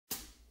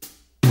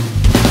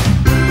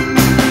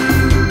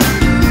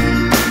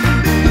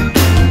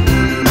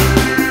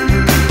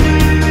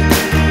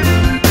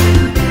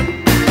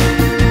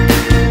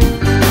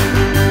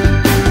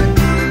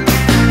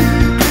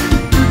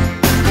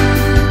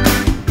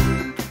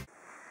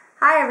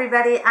Hi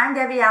everybody, I'm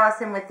Debbie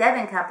Allison with Deb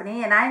and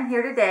Company, and I'm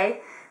here today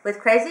with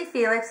Crazy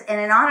Felix,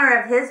 and in honor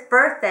of his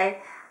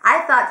birthday, I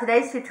thought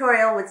today's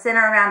tutorial would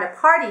center around a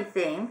party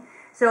theme.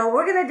 So what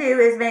we're going to do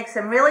is make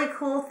some really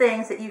cool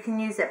things that you can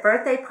use at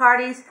birthday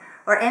parties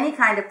or any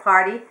kind of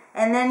party,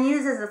 and then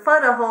use as a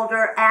photo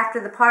holder after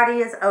the party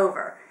is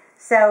over.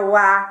 So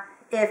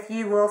if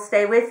you will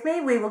stay with me,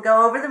 we will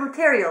go over the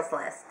materials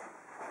list.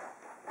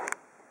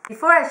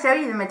 Before I show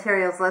you the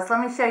materials list,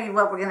 let me show you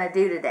what we're going to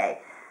do today.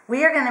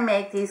 We are going to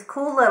make these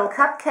cool little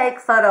cupcake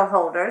photo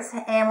holders,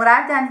 and what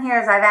I've done here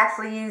is I've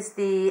actually used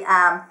the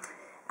a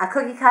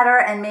cookie cutter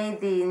and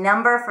made the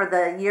number for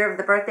the year of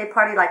the birthday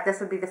party. Like this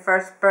would be the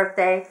first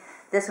birthday,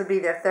 this would be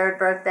their third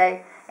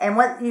birthday. And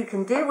what you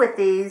can do with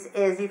these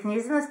is you can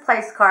use them as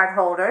place card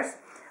holders,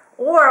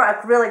 or a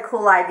really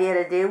cool idea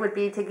to do would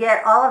be to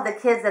get all of the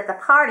kids at the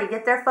party,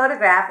 get their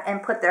photograph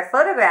and put their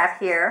photograph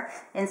here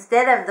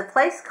instead of the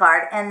place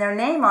card and their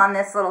name on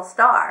this little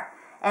star.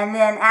 And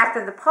then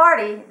after the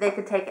party, they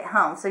could take it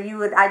home. So you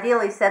would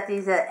ideally set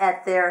these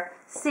at their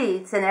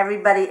seats, and every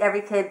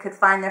kid could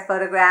find their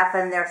photograph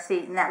and their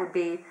seat, and that would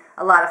be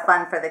a lot of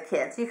fun for the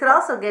kids. You could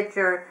also get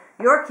your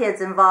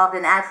kids involved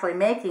in actually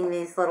making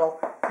these little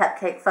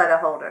cupcake photo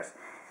holders.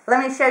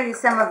 Let me show you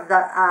some of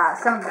the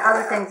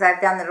other things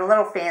I've done that are a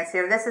little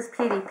fancier. This is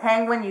Petey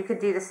Penguin. You could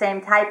do the same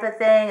type of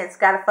thing. It's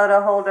got a photo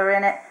holder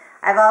in it.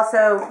 I've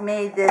also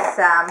made this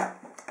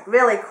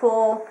really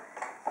cool.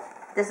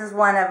 This is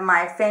one of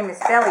my famous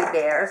Belly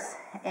Bears,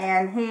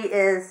 and he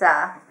is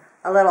a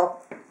little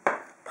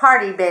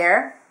party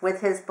bear with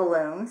his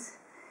balloons.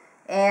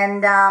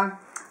 And a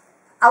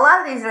lot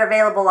of these are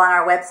available on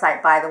our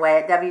website, by the way,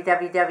 at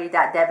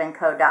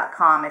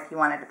www.debandco.com if you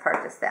wanted to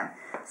purchase them.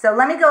 So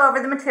let me go over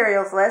the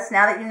materials list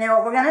now that you know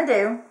what we're going to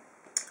do.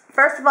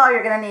 First of all,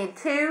 you're going to need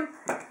 2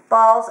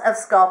 balls of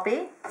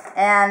Sculpey,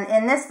 and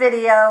in this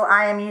video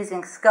I am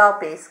using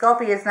Sculpey.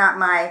 Sculpey is not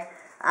my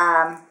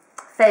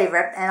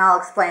favorite, and I'll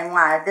explain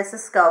why. This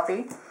is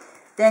Sculpey.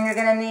 Then you're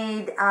going to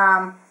need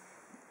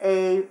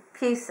a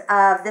piece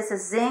of, this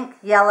is zinc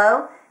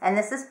yellow, and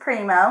this is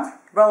Primo,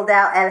 rolled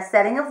out at a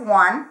setting of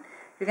 1.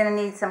 You're going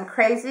to need some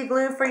crazy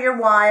glue for your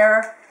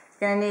wire.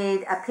 You're going to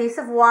need a piece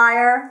of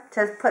wire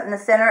to put in the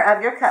center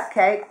of your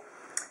cupcake,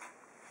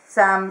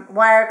 some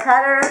wire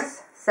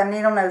cutters, some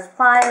needle nose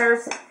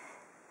pliers,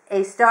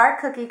 a star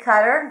cookie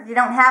cutter. If you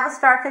don't have a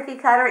star cookie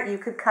cutter, you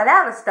could cut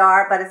out a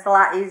star, but it's a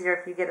lot easier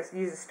if you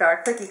use a star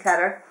cookie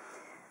cutter.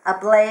 A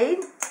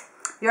blade.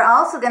 You're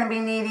also going to be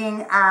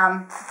needing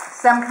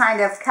some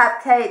kind of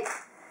cupcake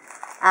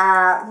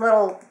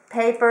little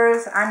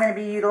papers. I'm going to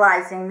be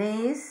utilizing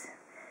these.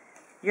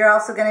 You're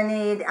also going to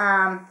need,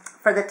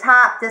 for the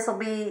top, this will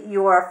be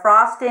your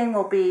frosting,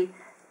 will be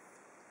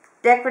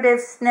decorative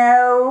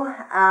snow.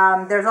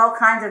 There's all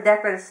kinds of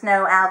decorative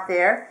snow out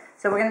there.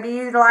 So we're going to be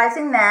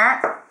utilizing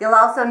that. You'll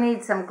also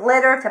need some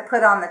glitter to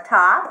put on the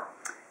top,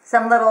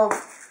 some little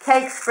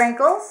cake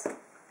sprinkles,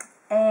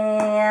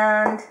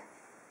 and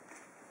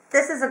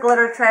this is a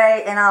glitter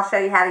tray, and I'll show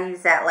you how to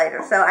use that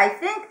later. So I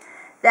think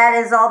that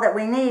is all that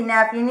we need.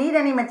 Now, if you need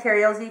any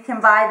materials, you can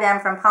buy them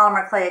from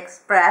Polymer Clay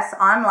Express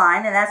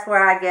online, and that's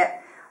where I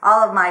get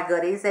all of my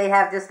goodies. They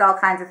have just all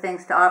kinds of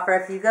things to offer.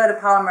 If you go to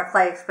Polymer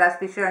Clay Express,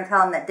 be sure and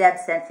tell them that Deb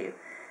sent you.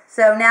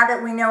 So now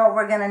that we know what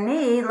we're going to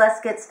need, let's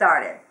get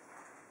started.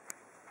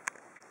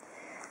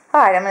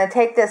 Alright, I'm going to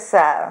take this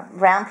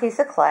round piece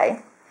of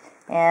clay,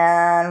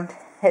 and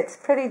it's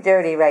pretty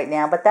dirty right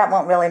now, but that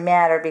won't really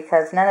matter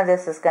because none of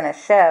this is going to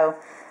show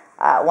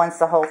once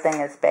the whole thing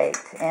is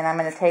baked. And I'm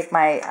going to take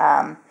my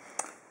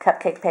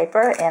cupcake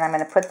paper, and I'm going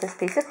to put this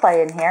piece of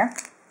clay in here,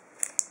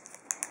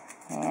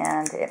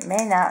 and it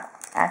may not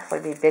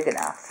actually be big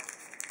enough,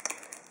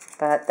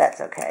 but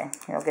that's okay.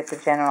 You'll get the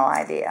general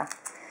idea.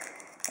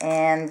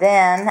 And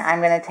then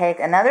I'm going to take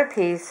another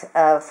piece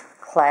of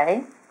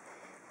clay,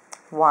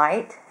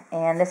 white,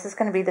 and this is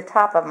going to be the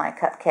top of my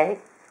cupcake.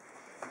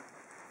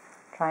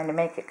 Trying to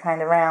make it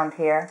kind of round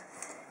here.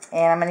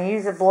 And I'm going to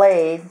use a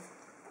blade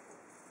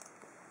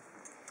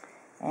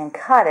and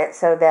cut it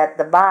so that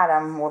the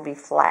bottom will be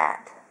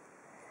flat.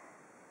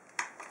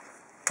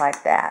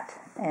 Like that.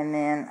 And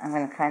then I'm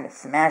going to kind of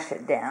smash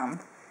it down.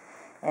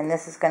 And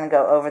this is going to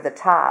go over the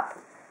top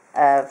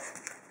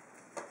of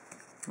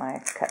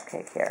my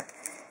cupcake here.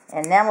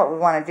 And now what we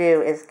want to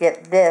do is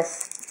get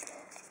this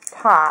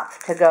top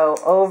to go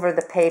over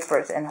the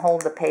papers and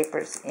hold the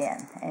papers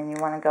in. And you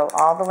want to go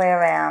all the way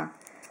around,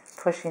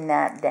 pushing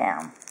that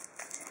down.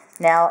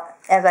 Now,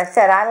 as I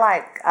said,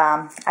 I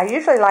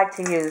usually like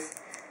to use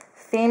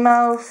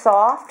Fimo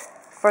Soft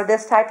for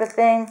this type of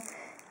thing.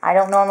 I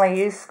don't normally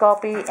use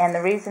Sculpey, and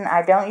the reason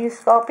I don't use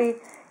Sculpey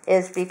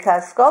is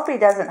because Sculpey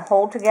doesn't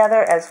hold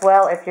together as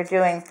well if you're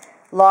doing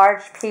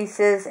large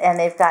pieces and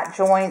they've got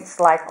joints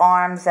like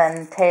arms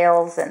and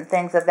tails and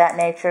things of that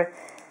nature.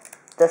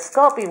 The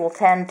Sculpey will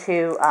tend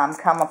to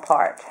come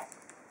apart.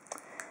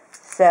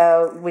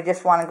 So we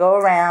just want to go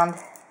around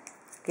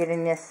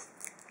getting this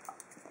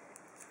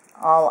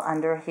all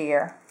under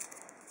here.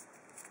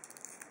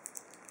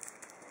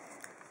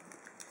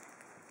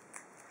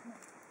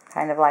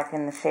 kind of like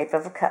in the shape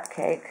of a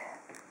cupcake.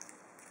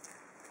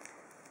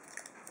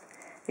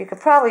 You could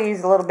probably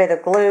use a little bit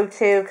of glue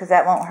too, because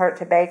that won't hurt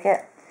to bake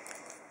it.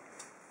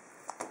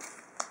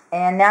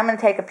 And now I'm going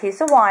to take a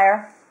piece of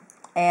wire,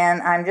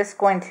 and I'm just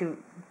going to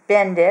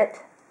bend it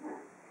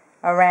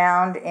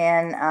around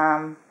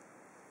in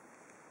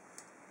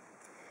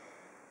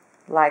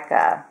like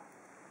a,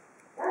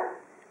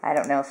 I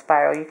don't know,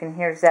 spiral. You can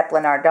hear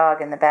Zeppelin, our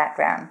dog, in the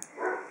background.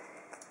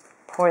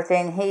 Poor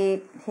thing,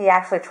 he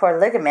actually tore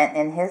ligament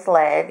in his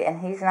leg, and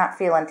he's not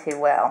feeling too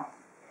well.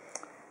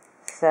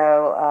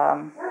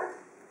 So,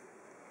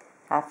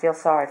 I feel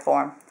sorry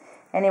for him.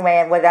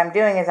 Anyway, what I'm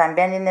doing is I'm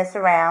bending this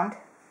around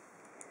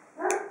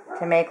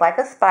to make like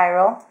a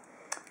spiral,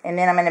 and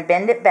then I'm going to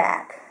bend it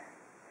back.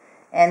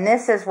 And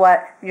this is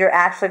what you're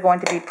actually going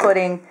to be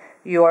putting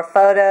your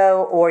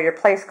photo or your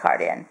place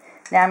card in.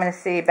 Now I'm going to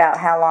see about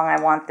how long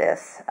I want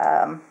this.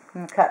 I'm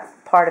going to cut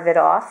part of it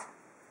off.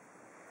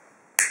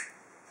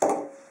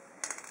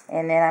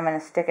 And then I'm going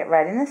to stick it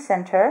right in the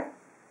center.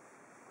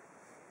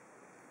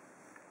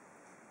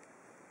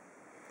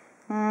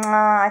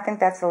 I think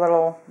that's a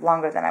little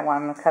longer than I want.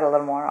 I'm going to cut a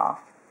little more off.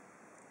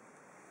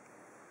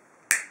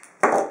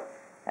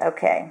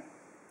 Okay.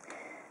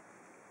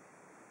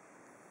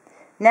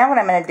 Now what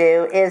I'm going to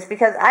do is,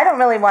 because I don't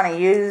really want to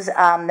use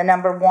the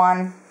number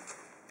 1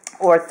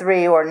 or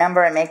 3 or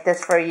number and make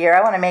this for a year.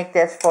 I want to make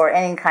this for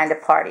any kind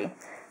of party.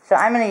 So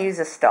I'm going to use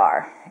a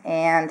star.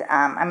 And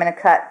I'm going to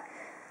cut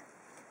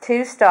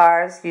 2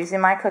 stars using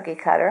my cookie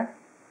cutter.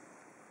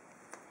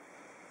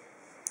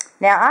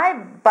 Now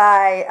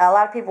a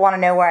lot of people want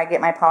to know where I get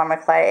my polymer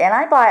clay, and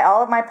I buy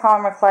all of my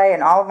polymer clay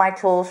and all of my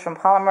tools from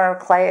Polymer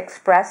Clay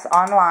Express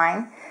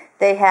online.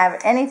 They have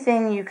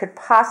anything you could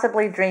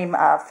possibly dream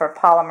of for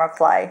polymer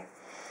clay.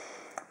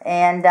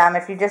 And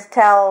if you just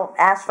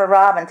ask for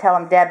Rob and tell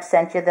him Deb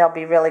sent you, they'll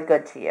be really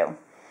good to you.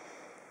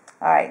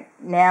 Alright,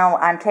 now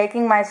I'm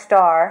taking my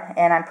star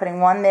and I'm putting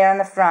one there in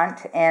the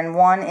front and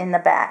one in the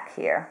back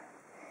here.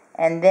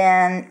 And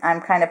then I'm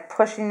kind of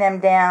pushing them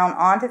down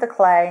onto the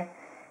clay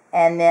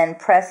and then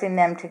pressing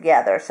them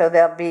together, so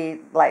they'll be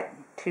like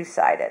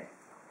two-sided.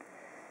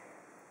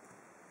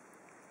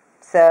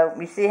 So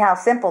you see how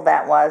simple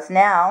that was.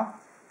 Now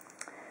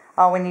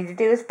all we need to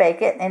do is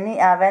bake it in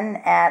the oven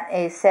at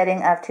a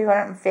setting of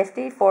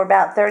 250 for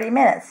about 30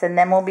 minutes, and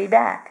then we'll be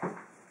back.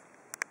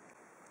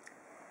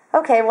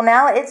 Okay, well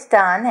now it's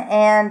done,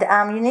 and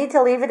you need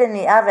to leave it in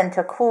the oven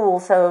to cool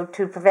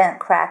to prevent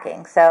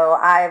cracking. So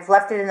I've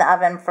left it in the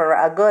oven for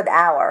a good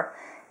hour,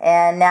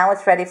 and now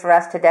it's ready for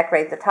us to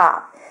decorate the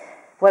top.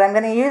 What I'm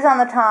going to use on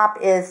the top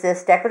is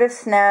this decorative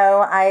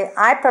snow.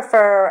 I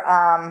prefer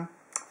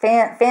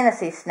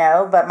fantasy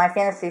snow, but my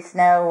fantasy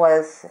snow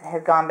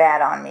had gone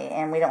bad on me,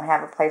 and we don't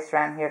have a place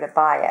around here to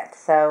buy it.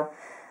 So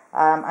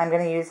I'm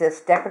going to use this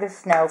decorative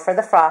snow for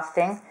the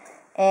frosting,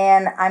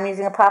 and I'm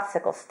using a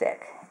popsicle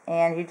stick.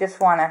 And you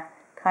just want to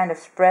kind of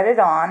spread it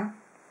on.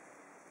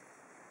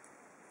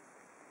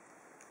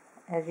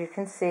 As you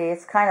can see,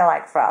 it's kind of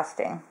like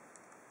frosting.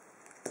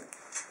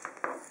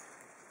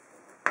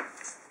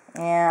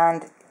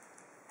 And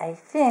I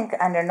think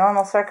under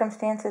normal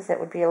circumstances it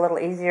would be a little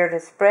easier to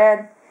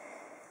spread.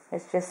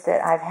 It's just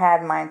that I've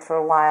had mine for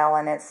a while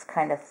and it's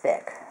kind of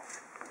thick.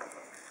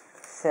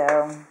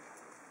 So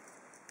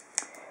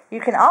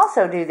you can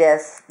also do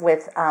this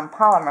with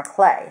polymer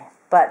clay.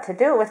 But to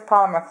do it with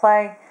polymer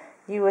clay,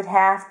 you would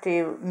have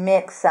to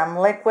mix some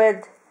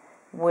liquid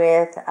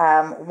with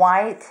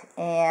white,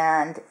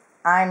 and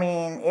I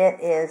mean, it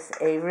is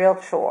a real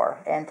chore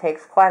and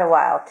takes quite a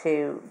while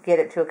to get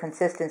it to a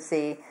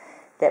consistency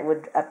that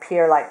would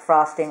appear like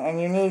frosting,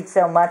 and you need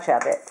so much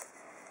of it,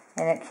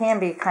 and it can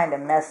be kind of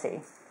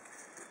messy.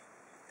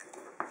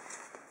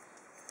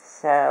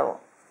 So,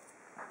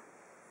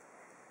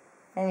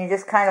 and you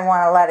just kind of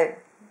want to let it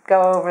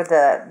go over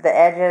the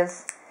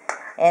edges.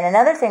 And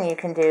another thing you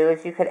can do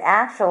is you could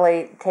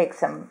actually take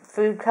some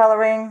food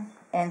coloring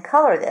and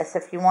color this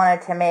if you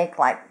wanted to make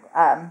like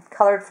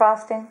colored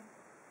frosting.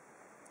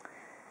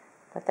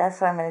 But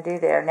that's what I'm going to do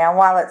there. Now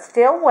while it's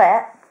still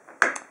wet,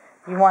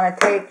 you want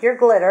to take your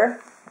glitter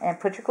and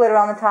put your glitter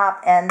on the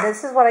top. And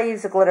this is what I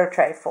use a glitter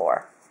tray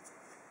for.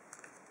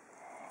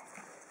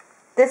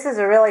 This is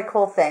a really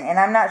cool thing. And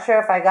I'm not sure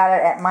if I got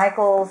it at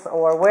Michael's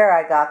or where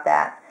I got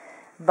that.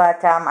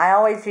 But I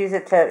always use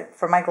it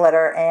for my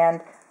glitter.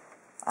 And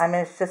I'm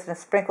just going to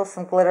sprinkle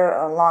some glitter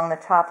along the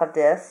top of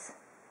this.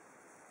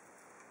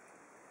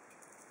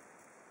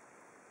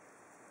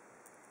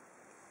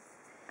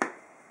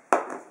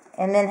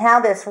 And then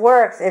how this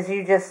works is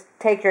you just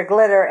take your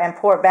glitter and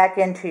pour it back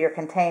into your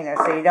container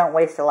so you don't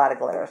waste a lot of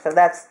glitter. So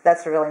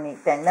that's a really neat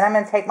thing. Then I'm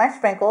going to take my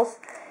sprinkles,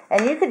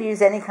 and you could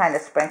use any kind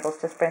of sprinkles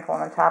to sprinkle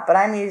on the top, but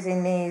I'm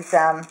using these,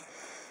 I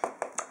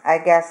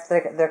guess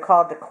they're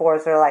called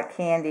decors. They're like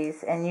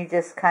candies, and you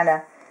just kind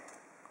of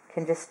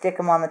can just stick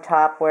them on the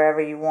top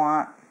wherever you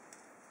want.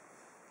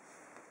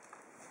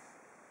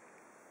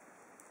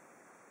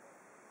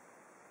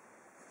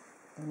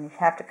 And you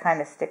have to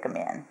kind of stick them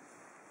in.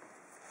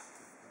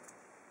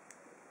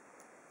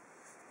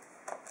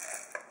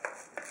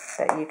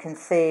 But you can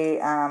see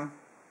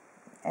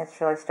it's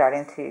really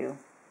starting to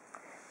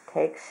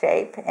cake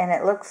shape, and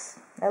it looks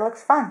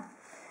fun.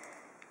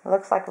 It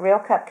looks like a real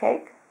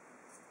cupcake.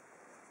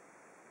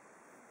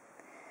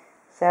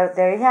 So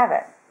there you have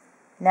it.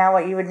 Now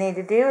what you would need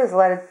to do is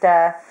let it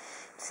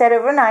set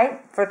overnight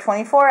for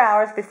 24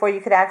 hours before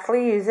you could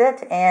actually use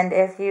it. And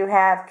if you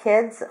have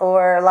kids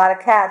or a lot of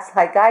cats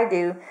like I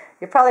do,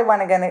 you're probably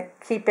going to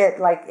keep it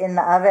like in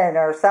the oven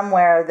or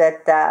somewhere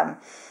that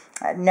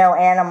no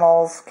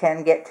animals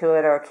can get to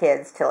it or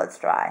kids till it's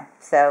dry.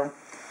 So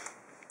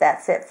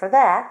that's it for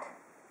that.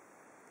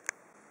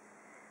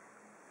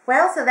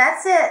 Well, so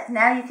that's it.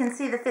 Now you can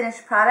see the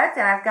finished product,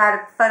 and I've got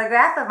a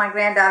photograph of my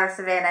granddaughter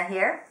Savannah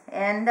here,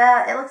 and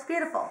it looks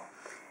beautiful.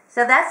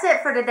 So that's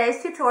it for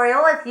today's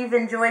tutorial. If you've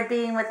enjoyed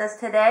being with us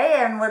today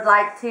and would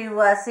like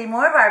to see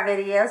more of our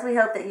videos, we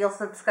hope that you'll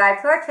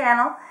subscribe to our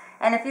channel.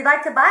 And if you'd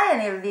like to buy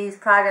any of these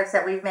products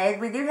that we've made,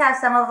 we do have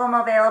some of them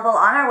available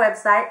on our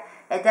website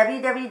at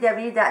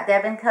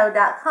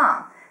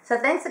www.debandco.com. So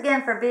thanks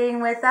again for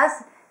being with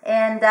us.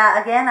 And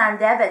again, I'm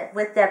Deb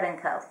with Deb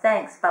 & Co.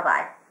 Thanks.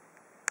 Bye-bye.